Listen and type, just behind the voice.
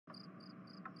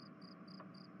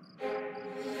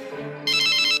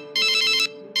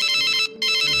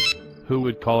Who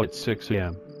would call at 6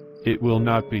 a.m.? It will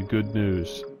not be good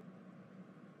news.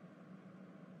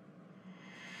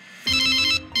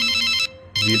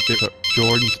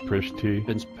 Jordan's Prishti,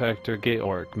 Inspector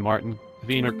Georg Martin,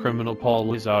 Wiener Criminal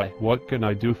Polizei. What can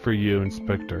I do for you,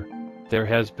 Inspector? There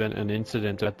has been an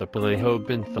incident at the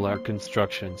Paleho-Binfeller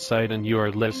construction site and you are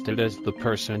listed as the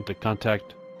person to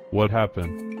contact. What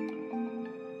happened?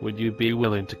 Would you be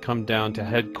willing to come down to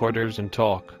headquarters and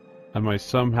talk? Am I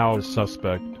somehow a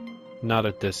suspect? Not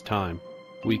at this time.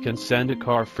 We can send a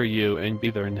car for you and be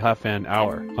there in half an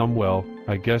hour. Well,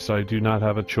 I guess I do not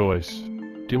have a choice.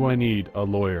 Do I need a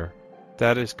lawyer?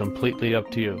 That is completely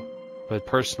up to you. But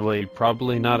personally,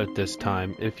 probably not at this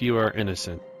time if you are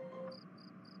innocent.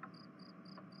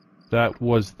 That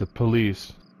was the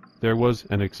police. There was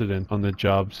an accident on the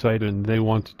job site and they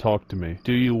want to talk to me.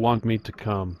 Do you want me to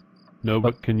come? No,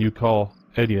 but can you call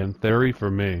Eddie and Therri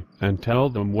for me and tell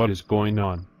them what is going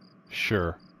on?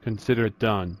 Sure, consider it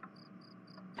done.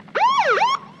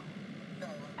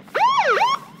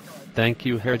 Thank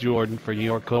you, Herr Jordan, for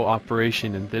your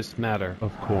cooperation in this matter.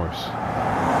 Of course.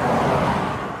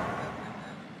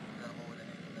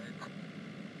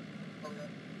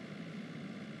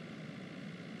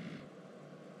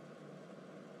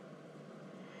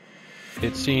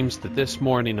 It seems that this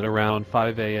morning at around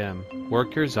 5 a.m.,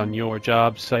 workers on your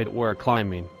job site were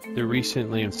climbing the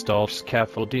recently installed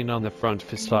scaffolding on the front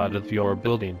facade of your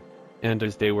building. And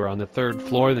as they were on the 3rd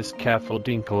floor, the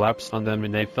scaffolding collapsed on them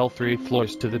and they fell 3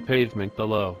 floors to the pavement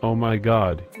below. Oh my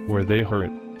God, were they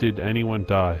hurt? Did anyone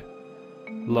die?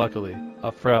 Luckily,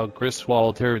 a Frau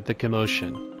Griswold heard the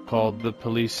commotion, called the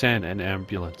police and an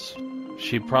ambulance.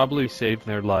 She probably saved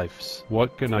their lives.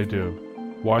 What can I do?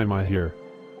 Why am I here?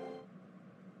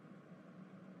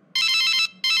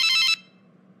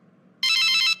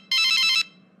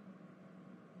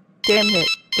 Damn it,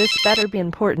 this better be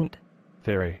important.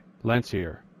 Therri, Lance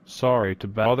here. Sorry to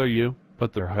bother you,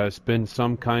 but there has been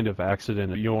some kind of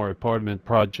accident at your apartment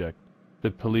project.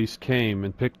 The police came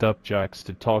and picked up Jax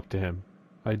to talk to him.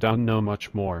 I don't know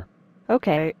much more.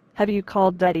 Okay, have you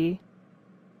called Eddie?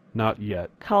 Not yet.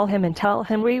 Call him and tell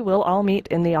him we will all meet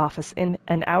in the office in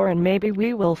an hour and maybe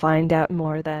we will find out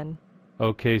more then.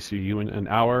 Okay, see you in an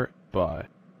hour, bye.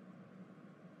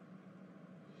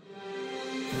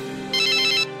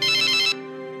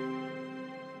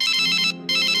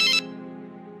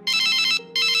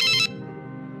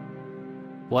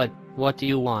 What do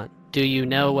you want? Do you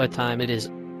know what time it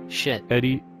is? Shit.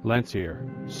 Eddie, Lance here.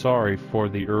 Sorry for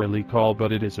the early call,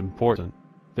 but it is important.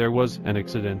 There was an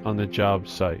accident on the job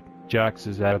site. Jax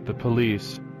is at the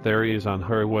police, Therri is on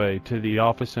her way to the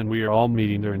office and we are all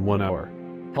meeting there in 1 hour.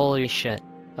 Holy shit.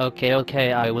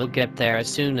 Okay, I will get there as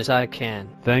soon as I can.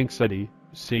 Thanks, Eddie.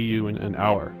 See you in an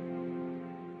hour.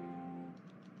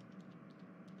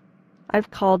 I've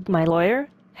called my lawyer,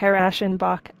 Herr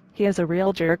Aschenbach. He is a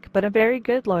real jerk but a very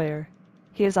good lawyer.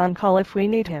 He is on call if we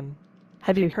need him.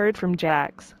 Have you heard from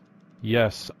Jax?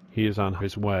 Yes, he is on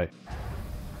his way.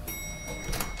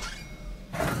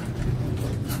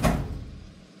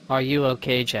 Are you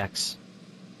okay, Jax?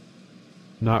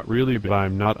 Not really, but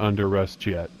I'm not under arrest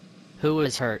yet. Who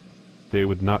is hurt? They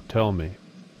would not tell me.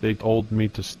 They told me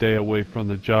to stay away from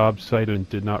the job site and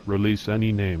did not release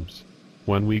any names.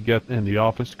 When we get in the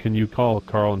office, can you call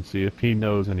Carl and see if he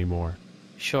knows any more?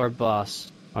 Sure,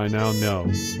 boss. I now know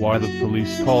why the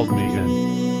police called me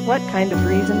in. What kind of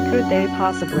reason could they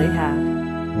possibly have?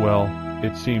 Well,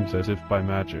 it seems as if by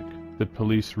magic, the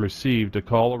police received a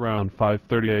call around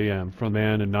 5:30 a.m. from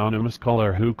an anonymous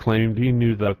caller who claimed he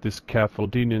knew that this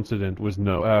scaffolding incident was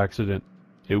no accident.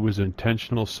 It was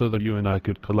intentional so that you and I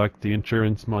could collect the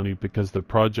insurance money because the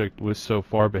project was so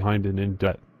far behind and in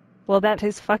debt. Well, that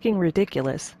is fucking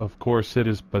ridiculous. Of course it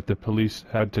is, but the police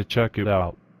had to check it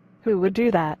out. Who would do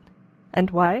that?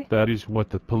 And why? That is what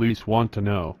the police want to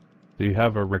know. They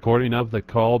have a recording of the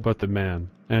call but the man,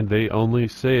 and they only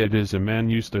say it is a man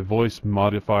used a voice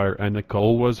modifier and the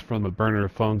call was from a burner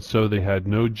phone so they had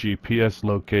no GPS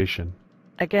location.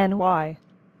 Again, why?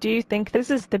 Do you think this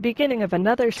is the beginning of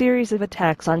another series of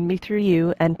attacks on me through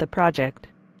you and the project?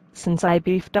 Since I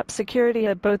beefed up security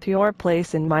at both your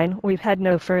place and mine, we've had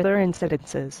no further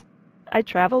incidences. I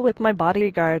travel with my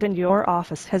bodyguard and your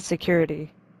office has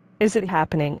security. Is it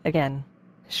happening again?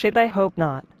 Shit, I hope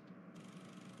not.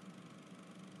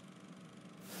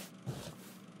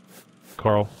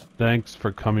 Carl, thanks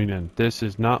for coming in. This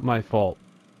is not my fault.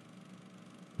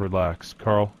 Relax,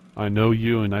 Carl. I know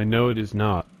you and I know it is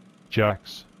not.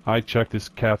 Jax, I checked this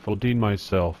scaffolding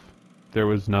myself. There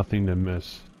was nothing to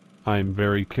miss. I am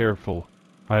very careful.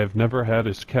 I have never had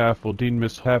a scaffolding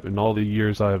mishap in all the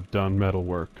years I have done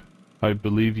metalwork. I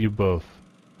believe you both.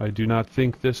 I do not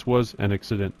think this was an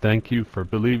accident. Thank you for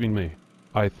believing me.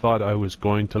 I thought I was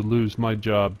going to lose my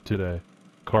job today.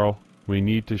 Carl, we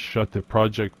need to shut the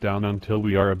project down until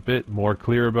we are a bit more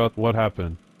clear about what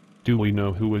happened. Do we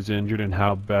know who was injured and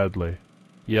how badly?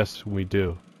 Yes, we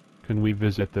do. Can we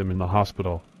visit them in the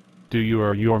hospital? Do you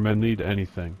or your men need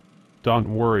anything?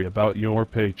 Don't worry about your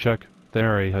paycheck.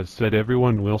 Therri has said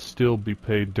everyone will still be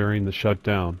paid during the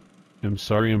shutdown. I'm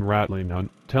sorry I'm rattling on.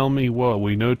 Tell me what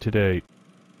we know today.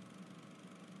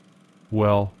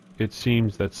 Well, it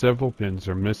seems that several pins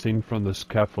are missing from the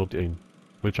scaffolding,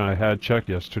 which I had checked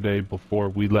yesterday before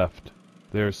we left.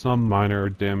 There's some minor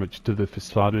damage to the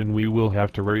facade and we will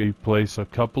have to replace a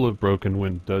couple of broken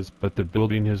windows, but the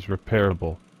building is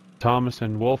repairable. Thomas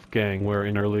and Wolfgang were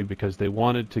in early because they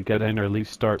wanted to get an early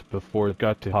start before it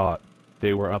got too hot.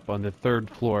 They were up on the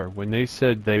 3rd floor when they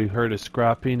said they heard a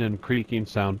scrapping and creaking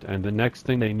sound, and the next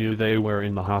thing they knew they were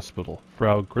in the hospital.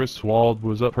 Frau Griswold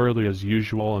was up early as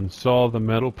usual and saw the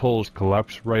metal poles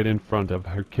collapse right in front of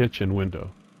her kitchen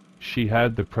window. She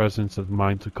had the presence of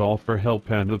mind to call for help,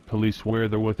 and the police were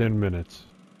there within minutes.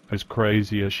 As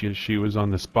crazy as she was on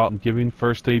the spot and giving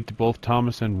first aid to both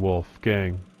Thomas and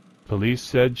Wolfgang. Police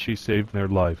said she saved their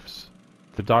lives.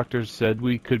 The doctors said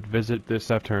we could visit this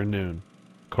afternoon.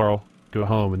 Carl, go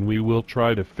home and we will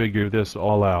try to figure this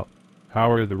all out.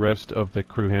 How are the rest of the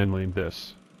crew handling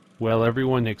this? Well,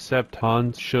 everyone except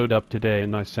Hans showed up today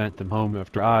and I sent them home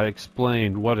after I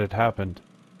explained what had happened.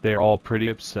 They're all pretty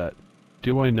upset.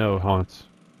 Do I know Hans?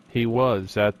 He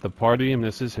was at the party and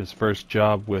this is his first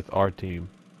job with our team.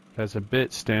 As a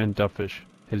bit standoffish,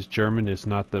 his German is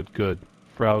not that good.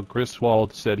 Frau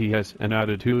Griswold said he has an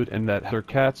attitude and that her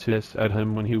cats hiss at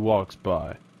him when he walks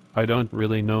by. I don't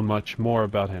really know much more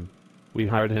about him. We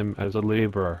hired him as a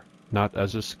laborer, not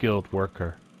as a skilled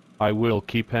worker. I will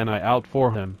keep an eye out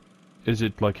for him. Is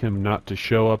it like him not to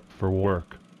show up for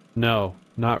work? No,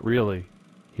 not really.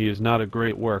 He is not a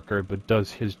great worker but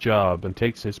does his job and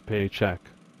takes his paycheck.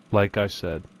 Like I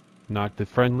said, not the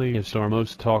friendliest or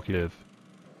most talkative.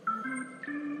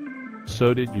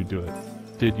 So did you do it?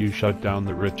 Did you shut down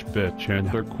the rich bitch and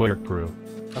her queer crew?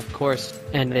 Of course,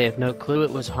 and they have no clue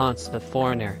it was Hans the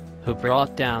foreigner who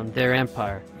brought down their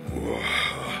empire.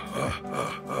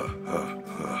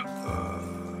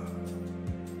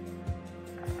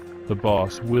 The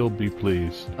boss will be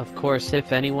pleased. Of course,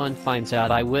 if anyone finds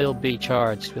out, I will be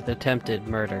charged with attempted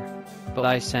murder. But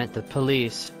I sent the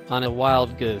police on a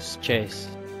wild goose chase.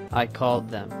 I called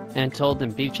them and told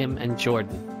them Beecham and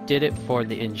Jordan did it for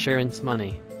the insurance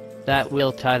money. That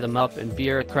will tie them up in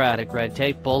bureaucratic red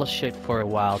tape bullshit for a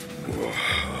while.